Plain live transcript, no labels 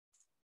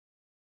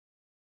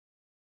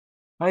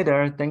Hi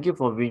there, thank you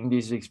for viewing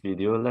this week's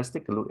video. Let's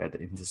take a look at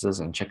the indices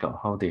and check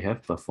out how they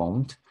have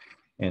performed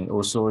and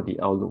also the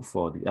outlook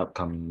for the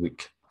upcoming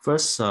week.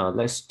 First,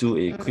 let's do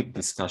a quick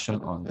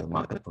discussion on the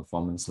market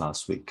performance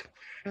last week.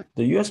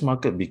 The US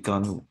market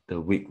began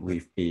the week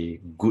with a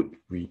good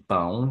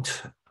rebound,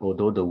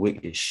 although the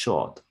week is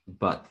short,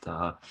 but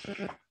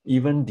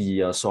even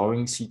the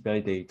soaring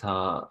CPI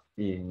data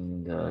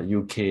in the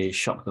UK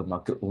shocked the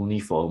market only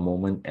for a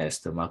moment as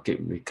the market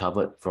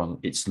recovered from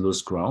its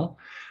loose ground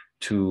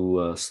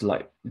to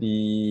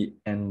slightly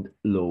and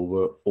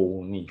lower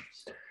only.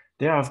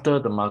 Thereafter,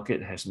 the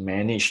market has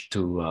managed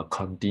to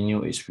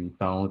continue its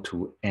rebound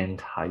to end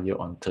higher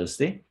on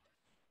Thursday.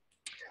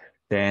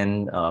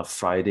 Then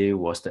Friday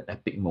was the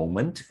epic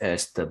moment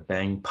as the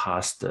bank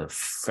passed the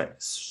Fed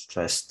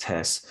stress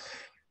test.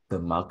 The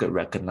market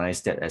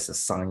recognized that as a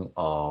sign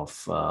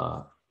of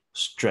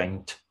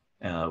strength,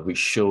 which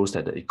shows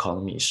that the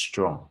economy is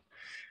strong.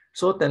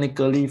 So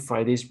technically,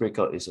 Friday's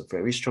breakout is a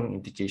very strong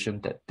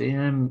indication that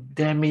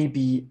there may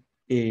be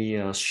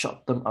a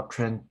short-term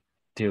uptrend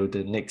till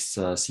the next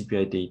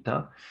CPI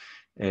data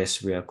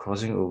as we are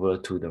crossing over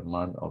to the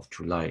month of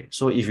July.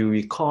 So if you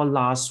recall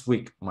last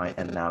week, my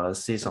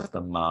analysis of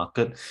the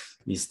market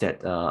is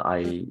that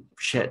I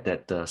shared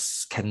that the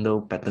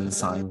candle pattern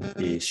sign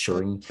is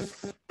showing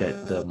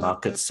that the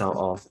market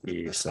sell-off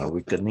is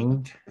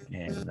weakening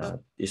and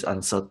is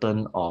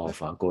uncertain of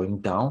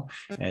going down,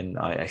 and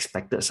I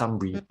expected some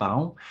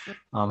rebound.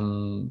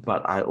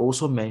 But I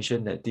also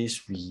mentioned that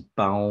this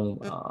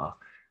rebound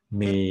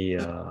may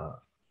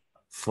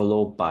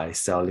follow by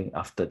selling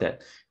after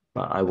that.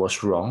 But I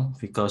was wrong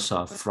because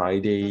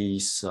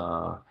Friday's,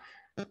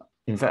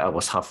 in fact, I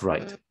was half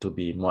right to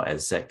be more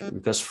exact,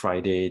 because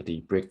Friday the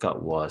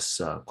breakout was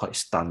quite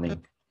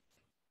stunning,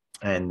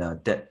 and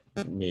that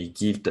may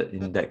give the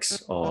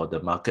index or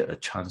the market a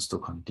chance to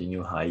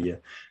continue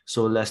higher.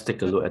 So let's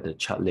take a look at the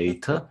chart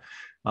later.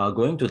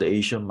 Going to the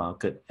Asian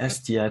market,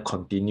 STI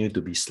continued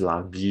to be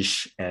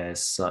sluggish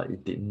as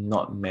it did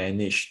not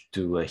manage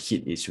to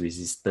hit its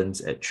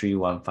resistance at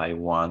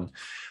 3151,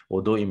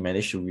 although it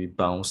managed to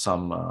rebound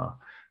some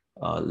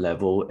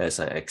level as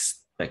I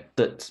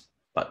expected,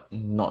 but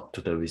not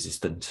to the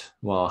resistance.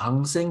 While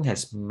Hang Seng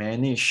has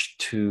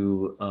managed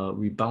to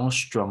rebound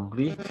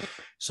strongly.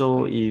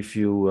 So if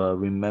you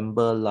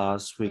remember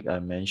last week, I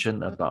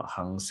mentioned about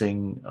Hang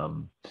Seng,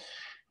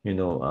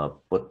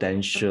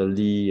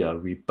 potentially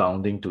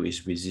rebounding to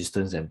its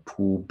resistance and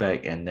pull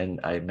back. And then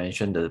I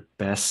mentioned the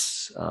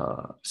best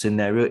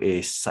scenario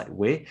is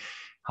sideways.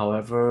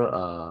 However,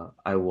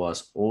 I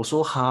was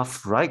also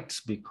half right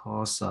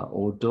because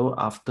although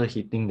after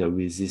hitting the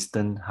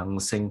resistance, Hang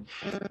Seng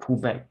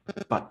pulled back,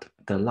 but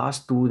the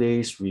last 2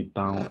 days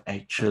rebound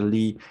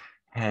actually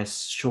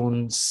has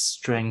shown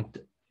strength,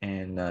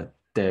 and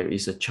there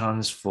is a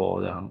chance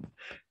for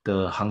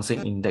the Hang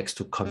Seng index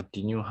to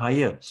continue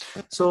higher.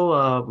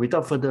 So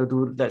without further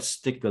ado, let's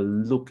take a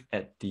look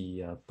at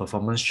the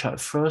performance chart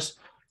first.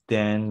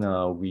 Then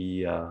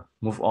we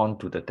move on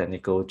to the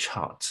technical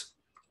charts.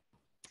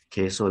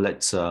 Okay, so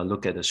let's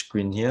look at the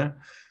screen here.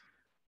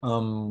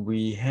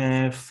 We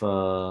have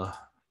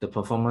the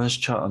performance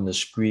chart on the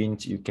screen.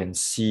 You can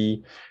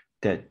see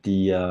that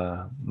the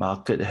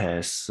market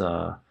has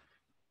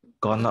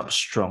gone up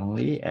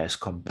strongly as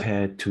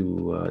compared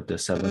to the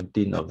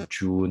 17th of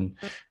June.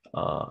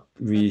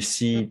 We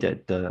see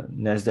that the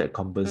Nasdaq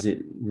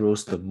Composite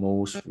rose the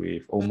most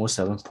with almost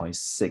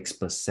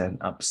 7.6%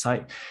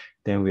 upside.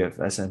 Then we have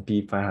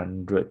S&P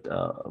 500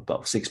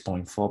 about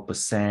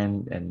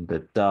 6.4%, and the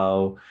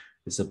Dow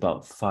is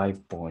about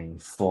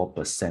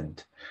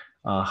 5.4%.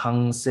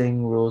 Hang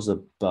Seng rose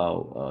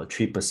about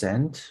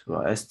 3%,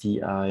 while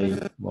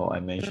STI, well,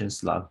 I mentioned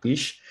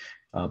sluggish,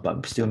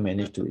 but still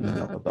managed to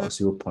about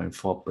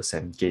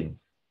 0.4% gain.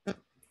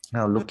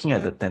 Now, looking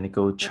at the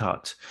technical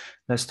chart,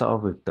 let's start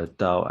off with the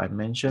Dow. I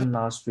mentioned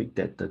last week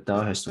that the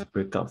Dow has to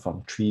break up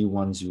from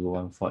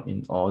 31014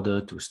 in order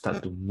to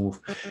start to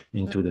move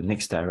into the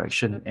next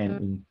direction,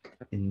 and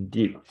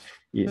indeed,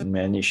 it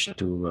managed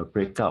to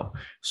break out.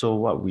 So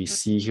what we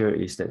see here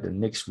is that the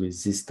next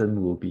resistance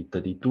will be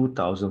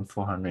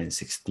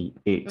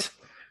 32,468.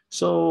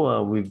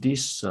 So with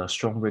this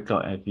strong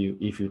breakout,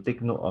 if you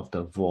take note of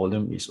the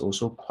volume, is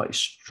also quite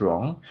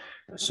strong.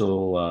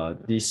 So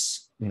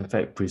this in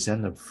fact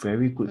present a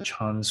very good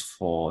chance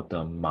for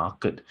the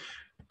market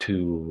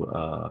to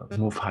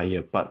move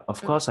higher. But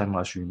of course, I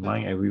must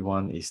remind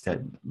everyone is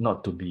that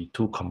not to be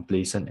too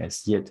complacent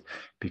as yet,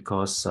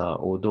 because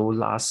although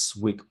last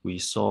week we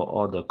saw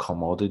all the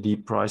commodity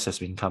price has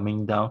been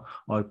coming down,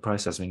 oil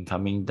price has been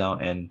coming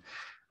down, and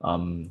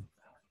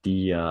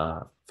the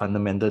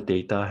fundamental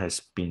data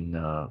has been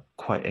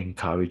quite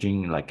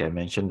encouraging. Like I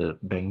mentioned, the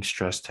bank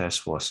stress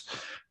test was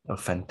a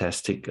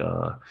fantastic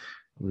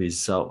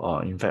result,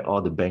 or in fact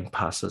all the bank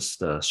passes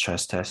the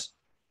stress test.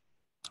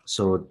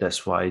 So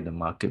that's why the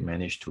market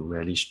managed to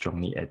rally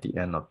strongly at the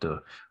end of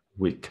the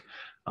week.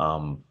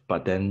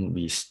 But then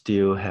we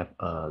still have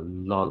a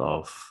lot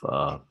of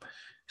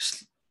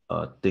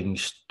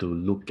things to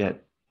look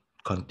at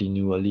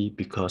continually,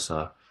 because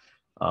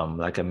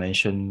Like I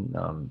mentioned,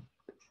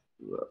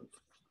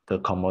 the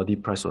commodity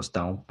price was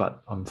down,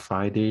 but on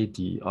Friday,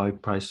 the oil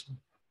price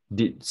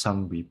did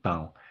some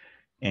rebound.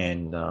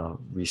 And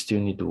we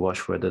still need to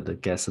watch whether the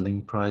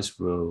gasoline price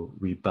will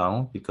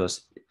rebound,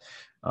 because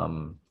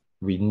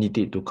we need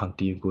it to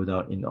continue to go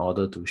down in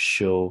order to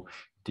show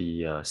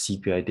the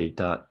CPI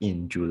data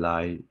in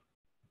July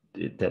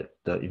that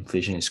the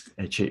inflation is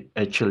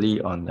actually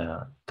on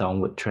a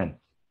downward trend.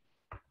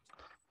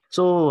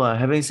 So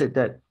having said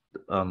that,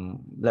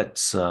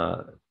 let's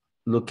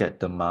look at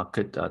the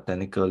market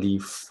technically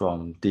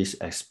from this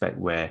aspect,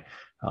 where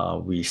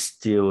we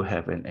still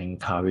have an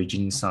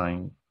encouraging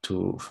sign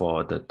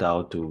for the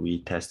Dow to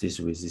retest this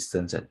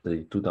resistance at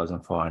the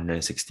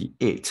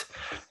 2,468.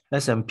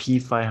 S&P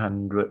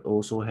 500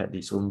 also had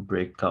its own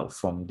breakout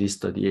from this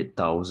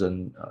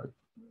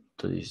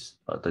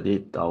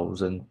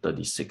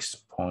 38,036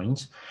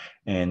 points,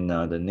 and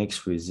the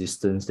next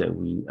resistance that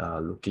we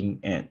are looking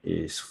at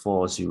is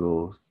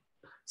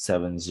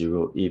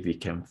 4070. If we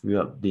can fill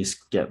up this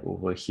gap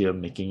over here,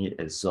 making it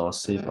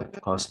exhaustive, of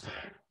course,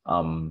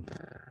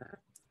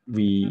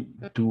 we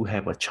do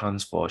have a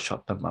chance for a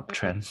short-term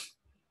uptrend.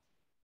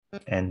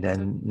 And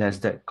then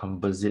Nasdaq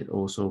Composite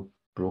also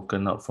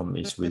broken out from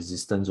its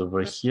resistance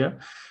over here,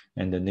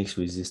 and the next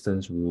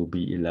resistance will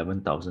be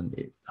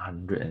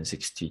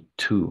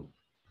 11,862.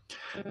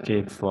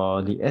 Okay,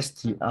 for the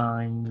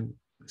STI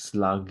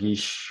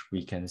sluggish,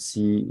 we can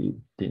see it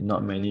did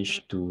not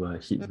manage to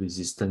hit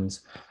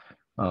resistance,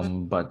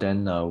 but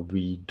then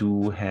we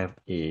do have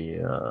a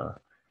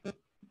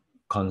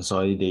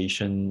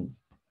consolidation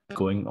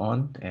going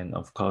on, and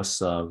of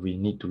course we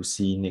need to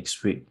see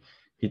next week.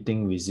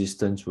 Hitting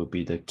resistance will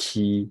be the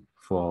key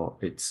for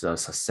its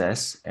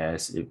success,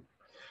 as it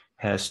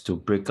has to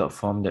break up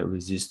from that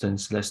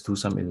resistance. Let's do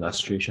some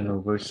illustration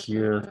over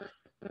here.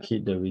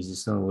 Hit the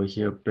resistance over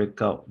here,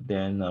 break out,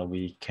 then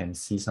we can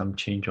see some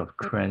change of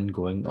trend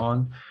going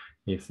on.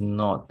 If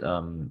not,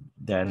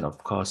 then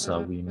of course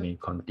we may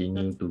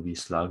continue to be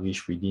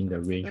sluggish within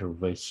the range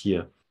over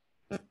here.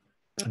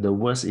 The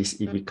worst is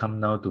if we come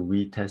now to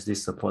retest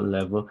this support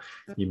level,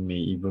 it may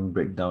even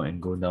break down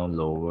and go down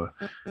lower.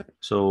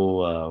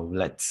 So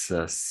let's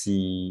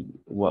see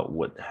what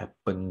would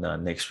happen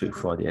next week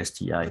for the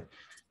STI.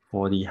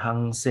 For the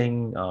Hang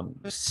Seng,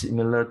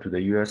 similar to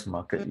the US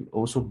market, it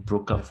also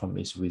broke up from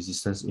its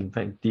resistance. In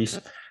fact, this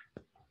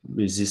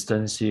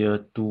resistance here,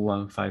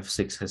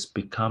 2156, has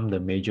become the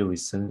major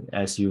resistance.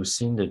 As you've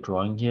seen the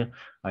drawing here,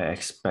 I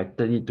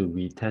expected it to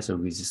retest a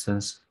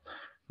resistance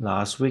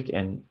last week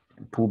and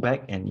pull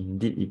back, and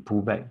indeed it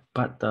pulled back.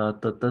 But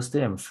the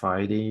Thursday and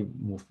Friday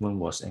movement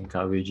was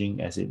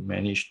encouraging, as it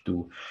managed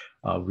to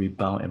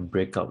rebound and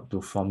break out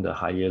to form the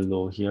higher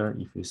low here,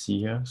 if you see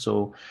here.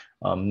 So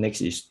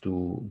next is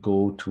to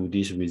go to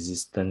this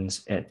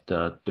resistance at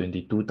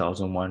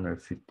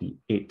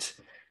 22,158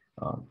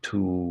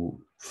 to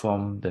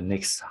form the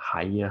next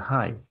higher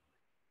high.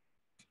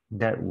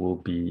 That will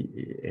be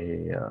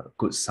a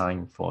good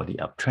sign for the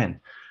uptrend.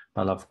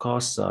 But of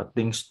course,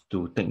 things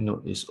to take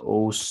note is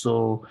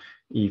also,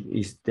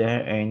 is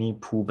there any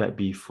pullback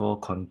before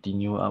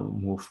continue up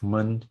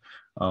movement?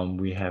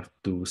 We have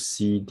to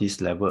see this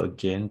level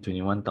again,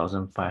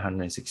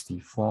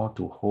 21,564,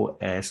 to hold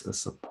as a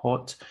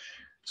support.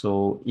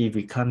 So if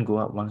we can't go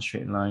up one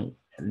straight line,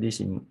 at least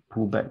in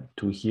pullback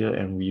to here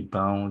and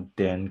rebound,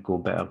 then go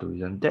back up to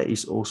reason. That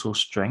is also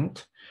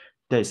strength.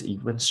 That is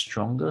even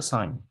stronger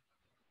sign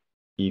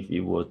if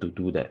it were to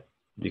do that,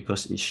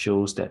 because it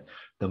shows that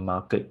the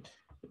market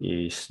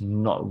is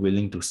not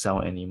willing to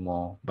sell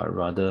anymore, but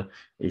rather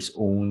is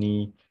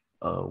only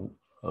a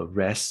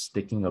rest,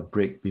 taking a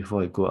break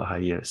before it go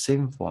higher.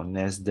 Same for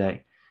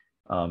Nasdaq.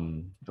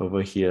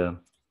 Over here,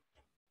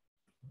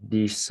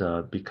 this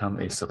become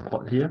a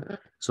support here.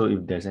 So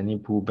if there's any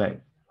pullback,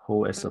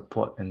 hold as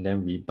support and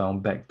then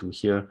rebound back to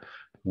here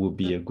will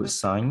be a good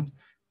sign.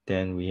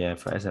 Then we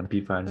have S&P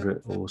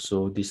 500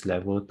 also, this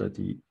level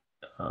 30,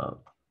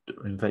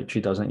 in fact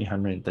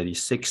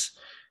 3,836.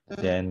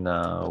 Then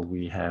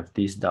we have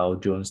this Dow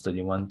Jones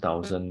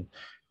 31,000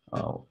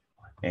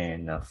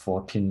 and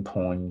 14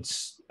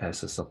 points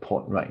as a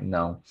support right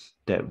now,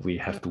 that we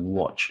have to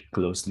watch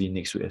closely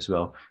next week as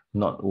well.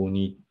 Not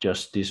only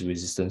just this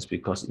resistance,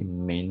 because it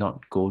may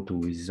not go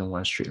to resistance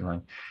one straight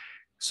line.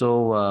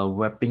 So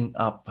wrapping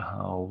up,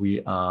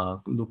 we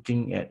are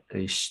looking at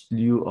a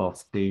slew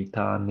of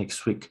data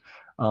next week.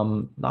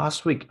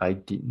 Last week I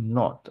did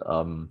not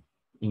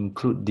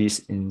include this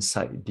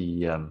inside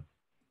the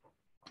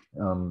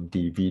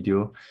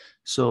video.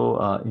 So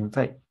in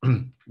fact,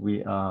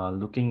 we are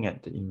looking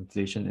at the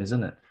inflation,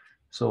 isn't it?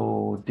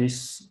 So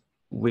this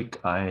week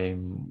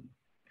I'm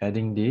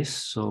adding this.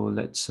 So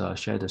let's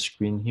share the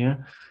screen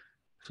here.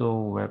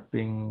 So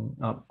wrapping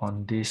up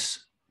on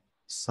this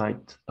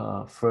site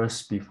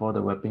first, before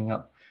the wrapping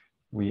up,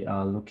 we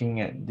are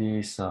looking at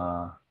this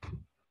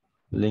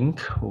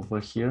link over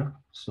here.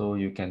 So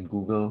you can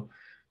Google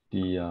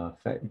the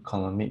Fed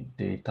economic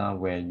data,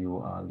 where you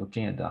are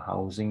looking at the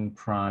housing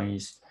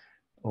price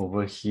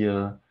over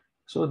here.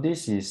 So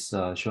this is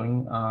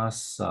showing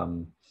us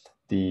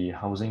the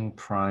housing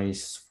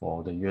price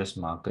for the US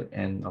market.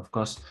 And of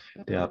course,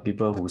 there are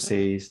people who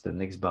say the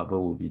next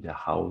bubble will be the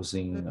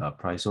housing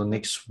price. So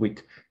next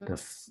week,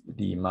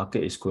 the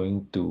market is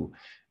going to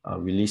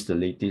release the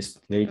latest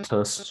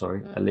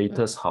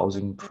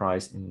housing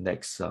price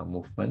index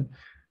movement.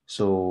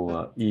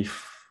 So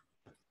if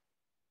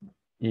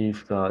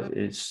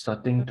it's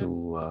starting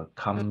to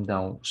come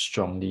down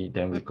strongly,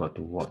 then we got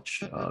to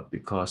watch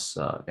because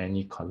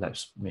any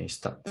collapse may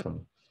start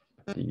from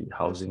the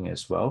housing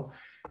as well.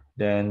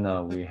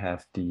 Then we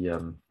have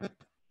the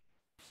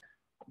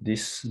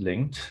this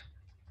link,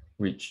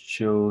 which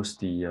shows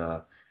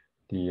the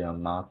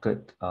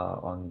market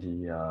on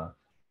the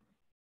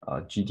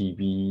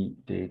GDP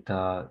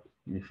data.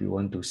 If you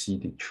want to see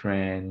the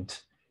trend,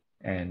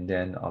 and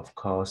then of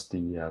course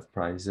the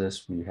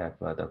prices, we have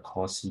the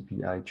core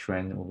CPI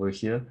trend over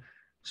here.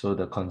 So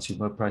the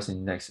consumer price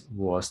index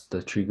was the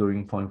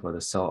triggering point for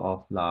the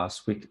sell-off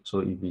last week. So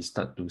if we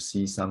start to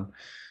see some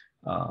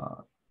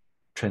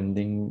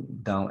trending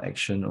down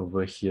action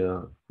over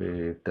here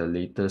with the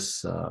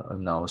latest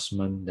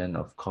announcement, then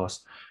of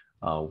course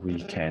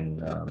we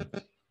can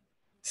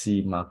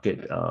see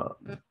market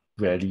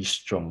very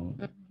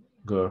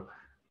stronger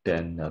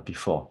than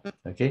before.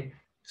 Okay,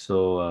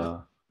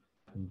 so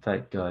in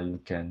fact you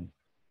can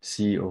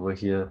see over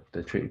here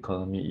the trade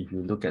economy. If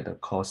you look at the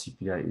core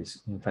CPI,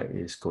 is in fact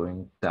is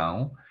going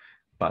down,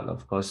 but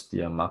of course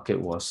the market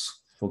was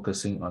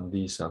focusing on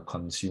this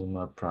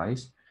consumer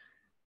price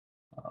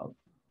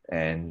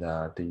and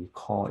the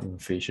core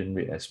inflation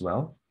rate as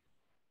well.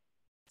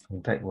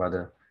 In fact,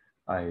 rather,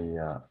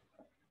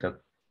 the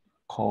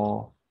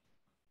core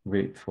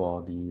rate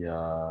for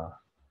the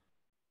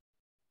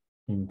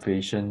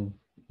inflation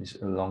is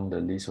along the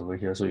list over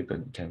here, so you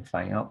can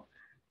find out.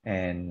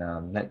 And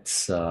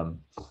let's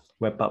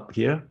wrap up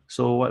here.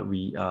 So what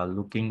we are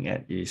looking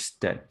at is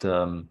that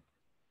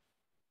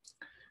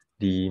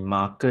the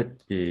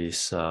market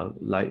is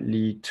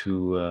likely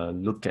to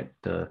look at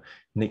the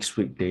next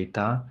week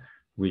data,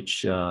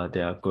 which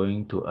they are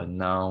going to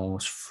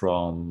announce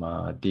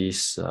from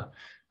this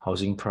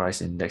housing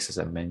price index, as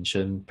I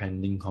mentioned,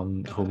 pending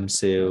home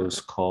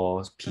sales,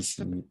 cost,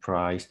 PCE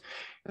price.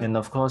 And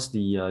of course,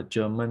 the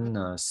German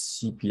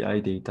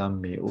CPI data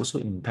may also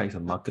impact the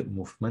market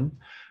movement.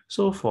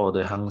 So for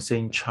the Hang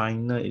Seng,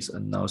 China is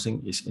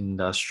announcing its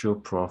industrial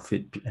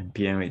profit and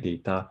PMI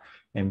data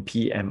and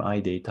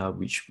PMI data,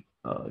 which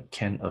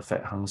can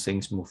affect Hang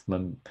Seng's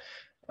movement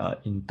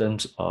in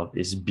terms of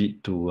its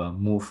bid to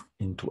move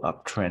into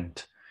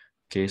uptrend.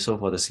 Okay, so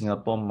for the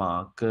Singapore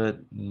market,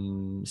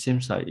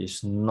 seems like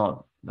it's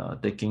not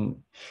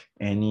taking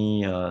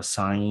any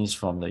signs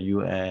from the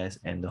US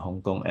and the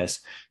Hong Kong, as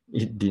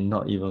it did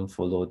not even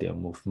follow their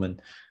movement.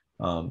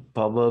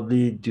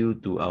 Probably due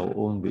to our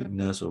own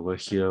weakness over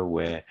here,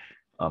 where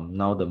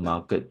now the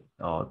market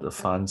or the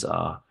funds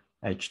are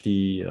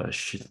actually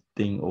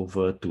shifting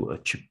over to a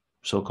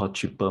so-called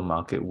cheaper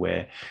market,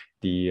 where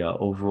the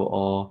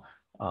overall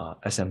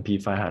S&P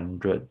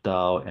 500,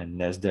 Dow, and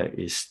Nasdaq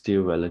is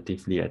still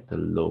relatively at the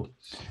low.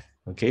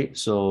 Okay,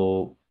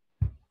 so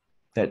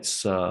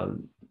let's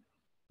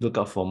look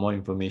out for more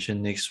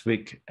information next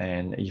week.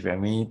 And if you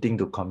have anything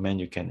to comment,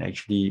 you can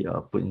actually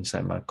put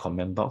inside my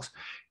comment box.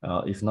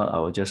 If not, I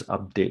will just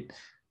update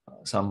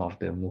some of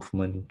the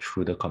movement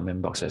through the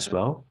comment box as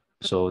well.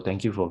 So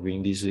thank you for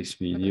viewing this week's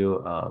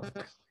video.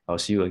 I'll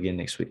see you again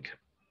next week.